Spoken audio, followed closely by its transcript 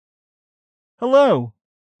Hello,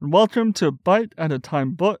 and welcome to Bite at a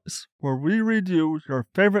Time Books, where we read you your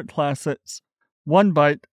favorite classics, one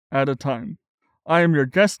bite at a time. I am your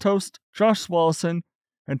guest host, Josh Swallison,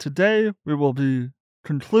 and today we will be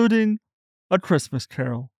concluding A Christmas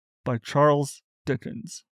Carol by Charles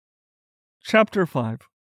Dickens. Chapter 5.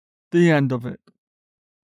 The End of It.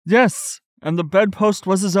 Yes, and the bedpost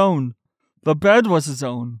was his own. The bed was his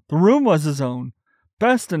own. The room was his own.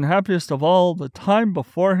 Best and happiest of all, the time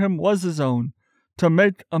before him was his own, to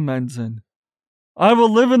make amends in. I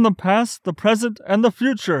will live in the past, the present, and the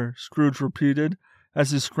future, Scrooge repeated, as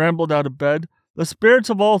he scrambled out of bed. The spirits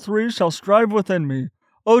of all three shall strive within me.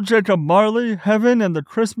 O Jacob Marley, heaven and the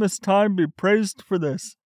Christmas time be praised for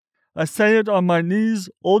this. I say it on my knees,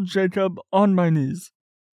 old Jacob, on my knees.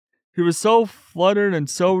 He was so fluttered and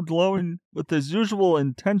so glowing with his usual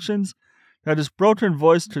intentions that his broken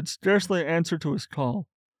voice could scarcely answer to his call.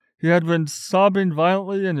 He had been sobbing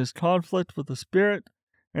violently in his conflict with the spirit,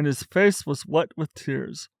 and his face was wet with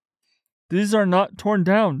tears. "These are not torn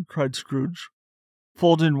down," cried Scrooge,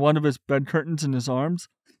 folding one of his bed curtains in his arms.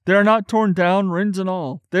 "They are not torn down, rings and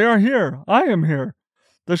all. They are here. I am here.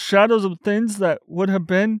 The shadows of things that would have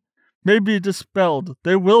been may be dispelled.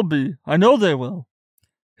 They will be. I know they will."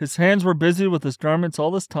 His hands were busy with his garments all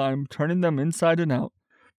this time, turning them inside and out,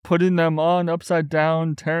 putting them on upside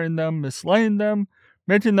down, tearing them, mislaying them,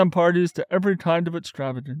 making them parties to every kind of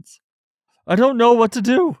extravagance. "I don't know what to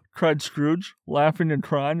do," cried Scrooge, laughing and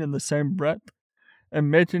crying in the same breath, and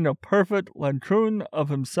making a perfect lampoon of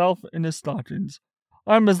himself in his stockings.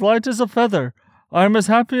 "I am as light as a feather. I am as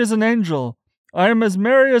happy as an angel. I am as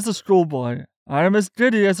merry as a schoolboy. I am as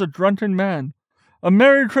giddy as a drunken man. A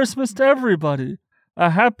Merry Christmas to everybody. A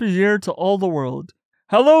happy year to all the world.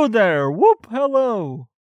 Hello there! Whoop, hello!"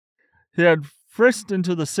 He had frisked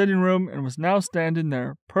into the sitting room and was now standing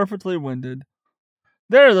there, perfectly winded.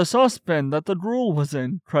 "There, the saucepan that the gruel was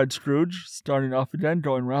in," cried Scrooge, starting off again,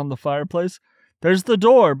 going round the fireplace. "There's the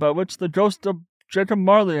door by which the ghost of Jacob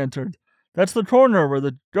Marley entered. That's the corner where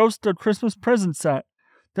the ghost of Christmas present sat.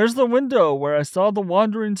 There's the window where I saw the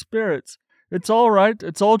wandering spirits. It's all right.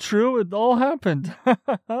 It's all true. It all happened. Ha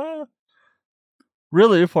ha ha!"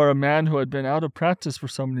 Really, for a man who had been out of practice for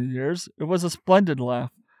so many years, it was a splendid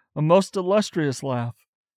laugh, a most illustrious laugh,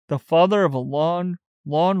 the father of a long,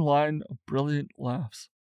 long line of brilliant laughs.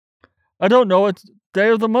 "I don't know what day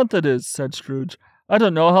of the month it is," said Scrooge. "I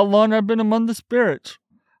don't know how long I've been among the spirits.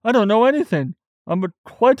 I don't know anything. I'm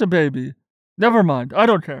quite a baby. Never mind, I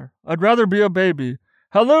don't care. I'd rather be a baby.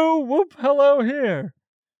 Hello, whoop, hello here."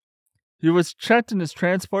 He was checked in his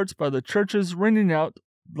transports by the churches ringing out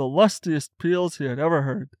the lustiest peals he had ever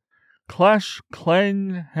heard. Clash,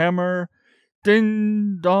 clang, hammer,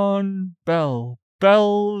 ding, dawn, bell,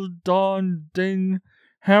 bell, dawn, ding,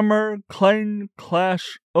 hammer, clang,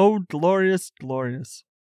 clash, oh, glorious, glorious.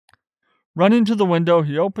 Running to the window,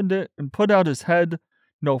 he opened it and put out his head.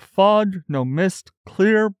 No fog, no mist,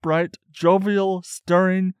 clear, bright, jovial,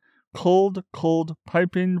 stirring, cold, cold,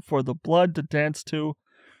 piping for the blood to dance to,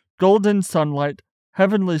 golden sunlight,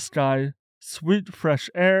 heavenly sky, sweet fresh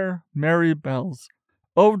air, merry bells.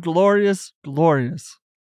 Oh, glorious, glorious.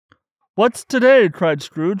 "What's today?" cried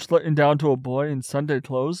Scrooge, looking down to a boy in Sunday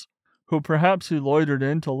clothes, who perhaps he loitered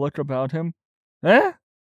in to look about him. "Eh?"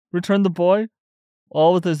 returned the boy,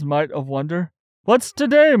 all with his might of wonder. "What's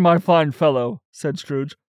today, my fine fellow?" said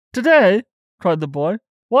Scrooge. "Today?" cried the boy.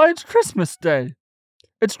 "Why, it's Christmas Day."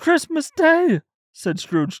 "It's Christmas Day," said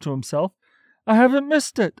Scrooge to himself. "I haven't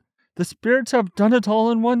missed it. The spirits have done it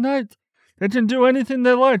all in one night. They can do anything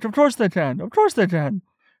they like. Of course they can. Of course they can.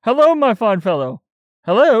 Hello, my fine fellow."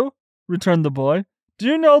 "Hello," returned the boy. "Do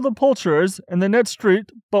you know the poulterers in the next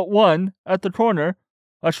street but one, at the corner?"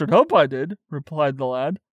 "I should hope I did," replied the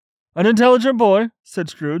lad. "An intelligent boy," said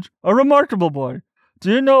Scrooge. "A remarkable boy.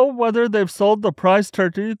 Do you know whether they've sold the prize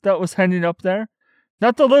turkey that was hanging up there?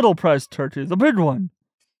 Not the little prize turkey, the big one."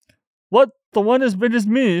 "What, the one as big as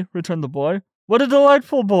me?" returned the boy. "What a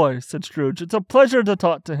delightful boy," said Scrooge. "It's a pleasure to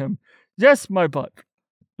talk to him. Yes, my buck."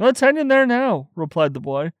 "It's hanging there now," replied the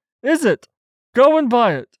boy. "Is it? Go and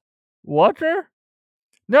buy it." "Walker?"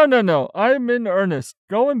 No, I'm in earnest.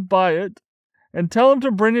 Go and buy it, and tell him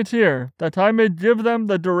to bring it here, that I may give them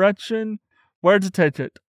the direction where to take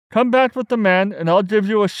it. Come back with the man, and I'll give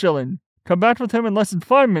you a shilling. Come back with him in less than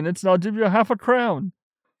 5 minutes, and I'll give you half a crown."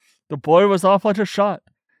 The boy was off like a shot.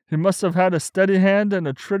 He must have had a steady hand and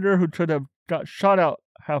a trigger who could have got shot out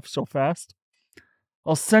half so fast.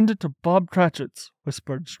 "I'll send it to Bob Cratchit's,"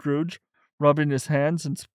 whispered Scrooge, rubbing his hands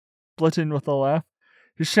and splitting with a laugh.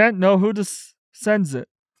 "He shan't know who sends it.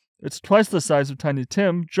 It's twice the size of Tiny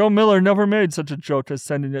Tim. Joe Miller never made such a joke as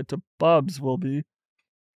sending it to Bob's will be."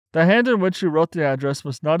 The hand in which he wrote the address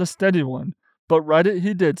was not a steady one, but write it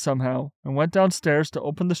he did somehow, and went downstairs to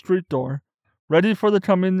open the street door, ready for the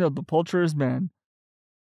coming of the poulterer's man.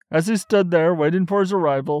 As he stood there, waiting for his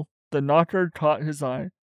arrival, the knocker caught his eye.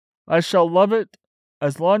 "I shall love it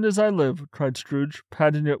as long as I live," cried Scrooge,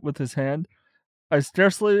 patting it with his hand. "I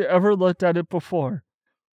scarcely ever looked at it before.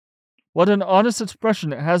 What an honest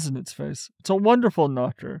expression it has in its face. It's a wonderful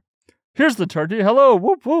knocker. Here's the turkey. Hello,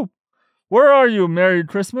 whoop, whoop. Where are you, Merry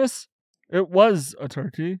Christmas?" It was a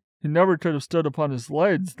turkey. He never could have stood upon his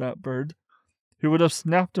legs, that bird. He would have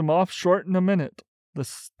snapped him off short in a minute, the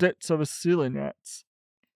sticks of his ceiling rats.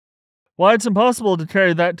 "Why, it's impossible to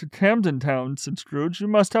carry that to Camden Town," said Scrooge. "You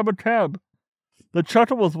must have a cab." The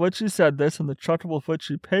chuckle with which he said this, and the chuckle with which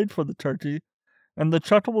he paid for the turkey, and the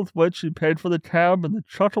chuckle with which he paid for the cab, and the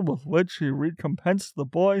chuckle with which he recompensed the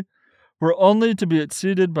boy, were only to be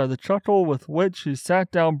exceeded by the chuckle with which he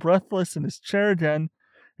sat down breathless in his chair again,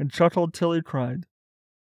 and chuckled till he cried.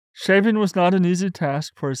 Shaving was not an easy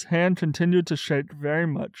task, for his hand continued to shake very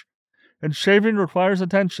much, and shaving requires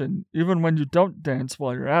attention, even when you don't dance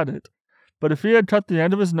while you're at it. But if he had cut the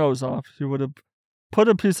end of his nose off, he would have put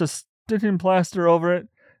a piece of sticking plaster over it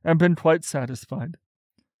and been quite satisfied.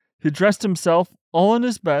 He dressed himself all in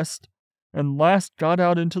his best, and last got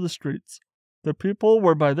out into the streets. The people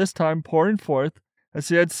were by this time pouring forth, as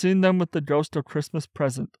he had seen them with the ghost of Christmas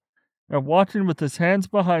present, and walking with his hands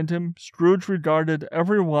behind him, Scrooge regarded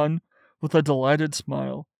every one with a delighted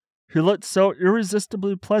smile. He looked so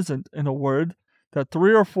irresistibly pleasant, in a word, that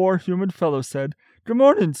 3 or 4 human fellows said, "Good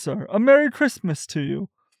morning, sir, a Merry Christmas to you,"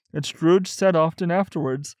 and Scrooge said often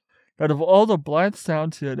afterwards that of all the blithe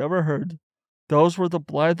sounds he had ever heard, those were the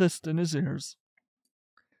blithest in his ears.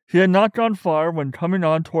 He had not gone far when, coming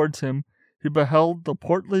on towards him, he beheld the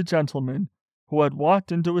portly gentleman who had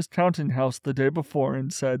walked into his counting-house the day before,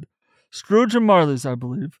 and said, "Scrooge and Marley's, I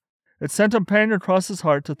believe." It sent a pang across his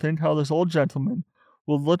heart to think how this old gentleman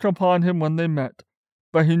would look upon him when they met,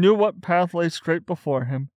 but he knew what path lay straight before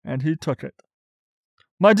him, and he took it.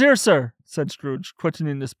 "My dear sir," said Scrooge,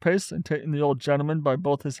 quickening his pace and taking the old gentleman by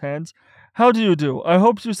both his hands, "how do you do? I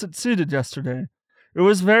hope you succeeded yesterday. It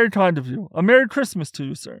was very kind of you. A Merry Christmas to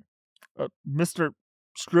you, sir." "Mr.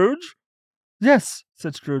 Scrooge?" "Yes,"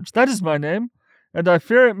 said Scrooge, "that is my name, and I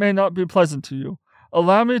fear it may not be pleasant to you.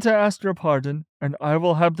 Allow me to ask your pardon, and I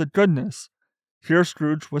will have the goodness—" Here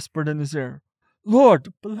Scrooge whispered in his ear.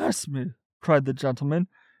 "Lord bless me!" cried the gentleman,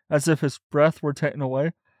 as if his breath were taken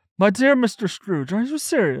away. "My dear Mr. Scrooge, are you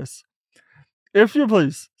serious?" "If you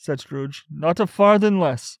please," said Scrooge, "not a farthing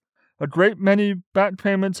less. A great many back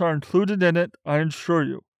payments are included in it, I assure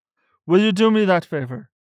you. Will you do me that favor?"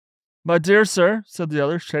 "My dear sir," said the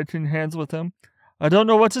other, shaking hands with him, "I don't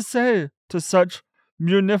know what to say to such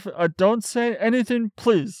 "Don't say anything,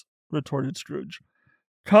 please," retorted Scrooge.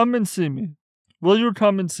 "Come and see me. Will you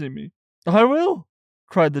come and see me?" "I will,"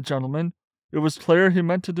 cried the gentleman. It was clear he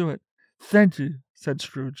meant to do it. "Thank ye," said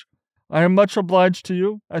Scrooge. "I am much obliged to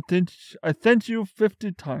you. I thank you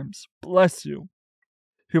 50 times. Bless you."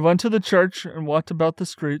 He went to the church and walked about the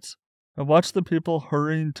streets, and watched the people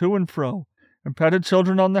hurrying to and fro, and patted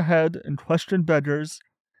children on the head, and questioned beggars,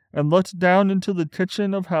 and looked down into the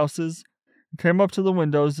kitchen of houses, and came up to the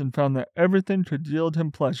windows, and found that everything could yield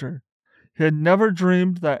him pleasure. He had never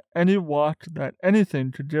dreamed that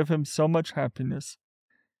anything could give him so much happiness.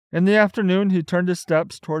 In the afternoon he turned his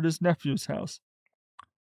steps toward his nephew's house.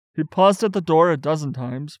 He paused at the door a dozen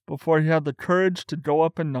times before he had the courage to go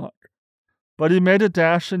up and knock. But he made a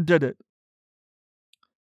dash and did it.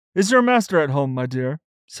 "Is your master at home, my dear?"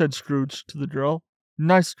 said Scrooge to the girl.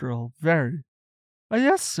 "Nice girl, very."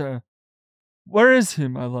 "Yes, sir." "Where is he,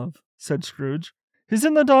 my love?" said Scrooge. "He's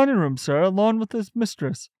in the dining room, sir, alone with his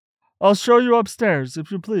mistress. I'll show you upstairs,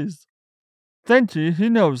 if you please." "Thank ye, he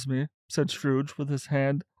knows me," said Scrooge, with his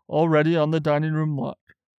hand already on the dining room lock.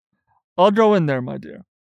 "I'll go in there, my dear."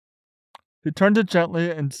 He turned it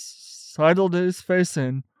gently and sidled his face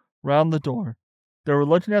in round the door. They were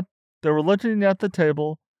looking at the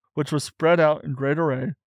table, which was spread out in great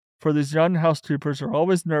array, for these young housekeepers are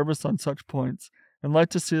always nervous on such points, and like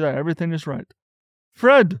to see that everything is right.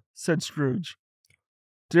 "Fred!" said Scrooge.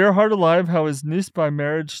 Dear heart alive, how his niece by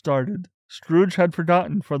marriage started. Scrooge had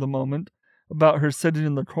forgotten, for the moment, about her sitting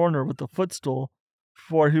in the corner with the footstool,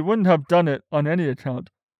 for he wouldn't have done it on any account.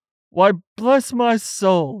 "Why, bless my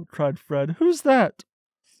soul!" cried Fred. "Who's that?"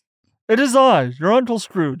 "It is I, your Uncle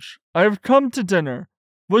Scrooge. I have come to dinner.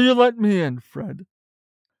 Will you let me in, Fred?"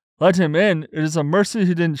 Let him in? It is a mercy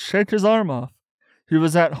he didn't shake his arm off. He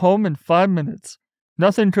was at home in 5 minutes.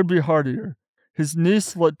 Nothing could be heartier. His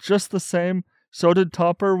niece looked just the same. So did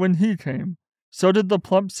Topper when he came. So did the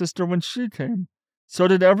plump sister when she came. So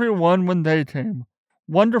did everyone when they came.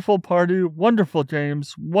 Wonderful party, wonderful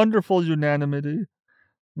games, wonderful unanimity,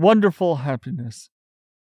 wonderful happiness.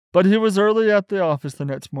 But he was early at the office the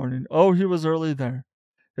next morning. Oh, he was early there.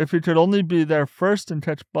 If he could only be there first and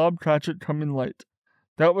catch Bob Cratchit coming late.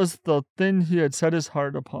 That was the thing he had set his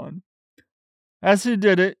heart upon. As he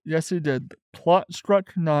did it, yes he did, the clock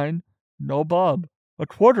struck 9, no Bob. A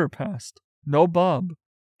quarter past, no Bob.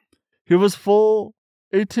 He was full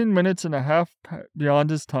 18 minutes and a half beyond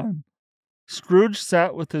his time. Scrooge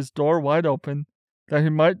sat with his door wide open, that he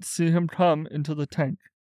might see him come into the tank.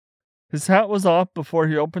 His hat was off before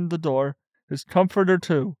he opened the door, his comforter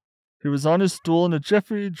too. He was on his stool in a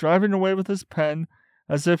jiffy, driving away with his pen,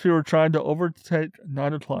 as if he were trying to overtake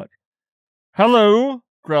 9 o'clock. "Hello,"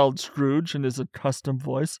 growled Scrooge in his accustomed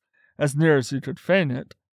voice, as near as he could feign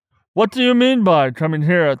it. "What do you mean by coming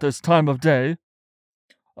here at this time of day?"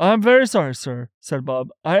 "I am very sorry, sir," said Bob.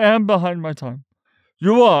 "I am behind my time."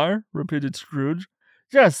 "You are?" repeated Scrooge.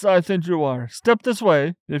 "Yes, I think you are. Step this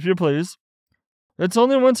way, if you please." "It's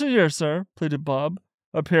only once a year, sir," pleaded Bob,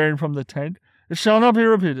 appearing from the tank. "It shall not be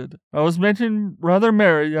repeated. I was making rather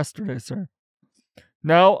merry yesterday, sir."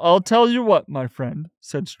 "Now, I'll tell you what, my friend,"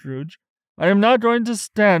 said Scrooge. "I am not going to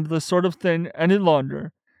stand this sort of thing any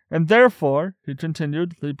longer, and therefore," he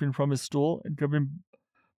continued, leaping from his stool and giving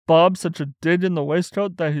Bob such a dig in the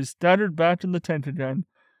waistcoat that he staggered back in the tent again,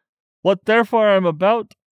 "what therefore I am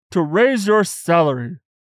about to raise your salary."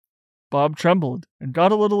 Bob trembled and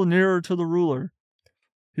got a little nearer to the ruler.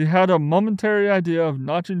 He had a momentary idea of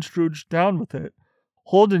knocking Scrooge down with it,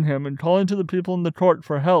 holding him and calling to the people in the court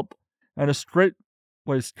for help and a straight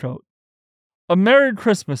waistcoat. "A Merry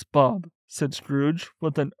Christmas, Bob," said Scrooge,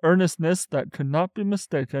 with an earnestness that could not be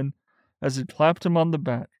mistaken, as he clapped him on the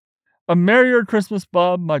back. "A merrier Christmas,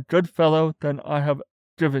 Bob, my good fellow, than I have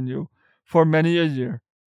given you for many a year.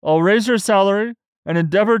 I'll raise your salary, and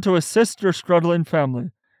endeavor to assist your struggling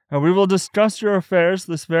family, and we will discuss your affairs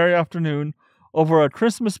this very afternoon over a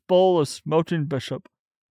Christmas bowl of smoking bishop.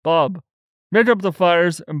 Bob, make up the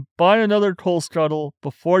fires and buy another coal scuttle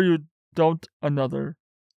before you don't another.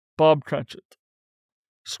 Bob Cratchit."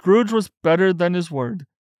 Scrooge was better than his word.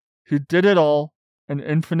 He did it all, and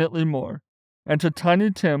infinitely more. And to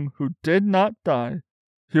Tiny Tim, who did not die,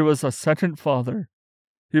 he was a second father.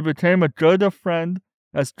 He became as good a friend,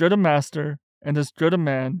 as good a master, and as good a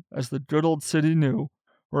man as the good old city knew,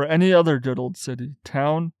 or any other good old city,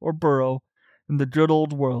 town, or borough in the good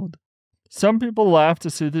old world. Some people laughed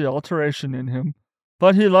to see the alteration in him,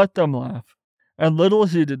 but he let them laugh, and little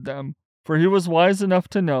heeded them, for he was wise enough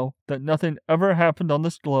to know that nothing ever happened on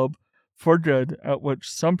this globe for good at which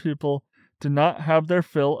some people did not have their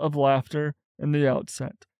fill of laughter in the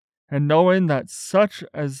outset, and knowing that such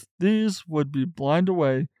as these would be blind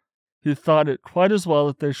away, he thought it quite as well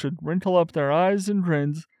that they should wrinkle up their eyes in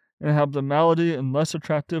grins and have the malady in less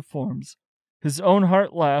attractive forms. His own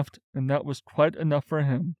heart laughed, and that was quite enough for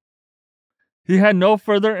him. He had no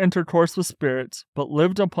further intercourse with spirits, but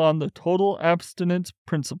lived upon the total abstinence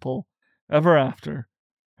principle ever after,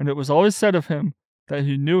 and it was always said of him that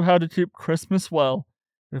he knew how to keep Christmas well,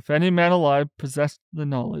 if any man alive possessed the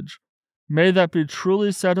knowledge. May that be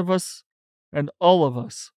truly said of us and all of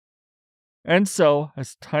us. And so,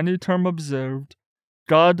 as Tiny Tim observed,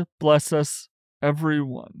 God bless us, every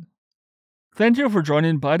one. Thank you for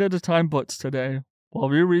joining Bite at a Time Books today, while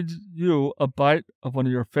we read you a bite of one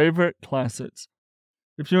of your favorite classics.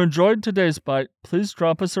 If you enjoyed today's bite, please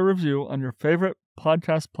drop us a review on your favorite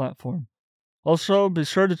podcast platform. Also, be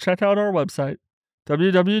sure to check out our website,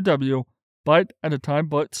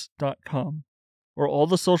 www.biteatatimebooks.com, or all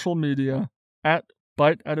the social media at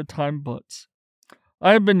Bite at a Time Books.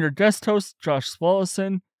 I have been your guest host, Josh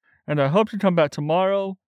Swallison, and I hope you come back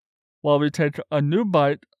tomorrow while we take a new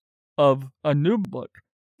bite of a new book.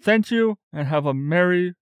 Thank you, and have a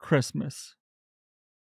Merry Christmas.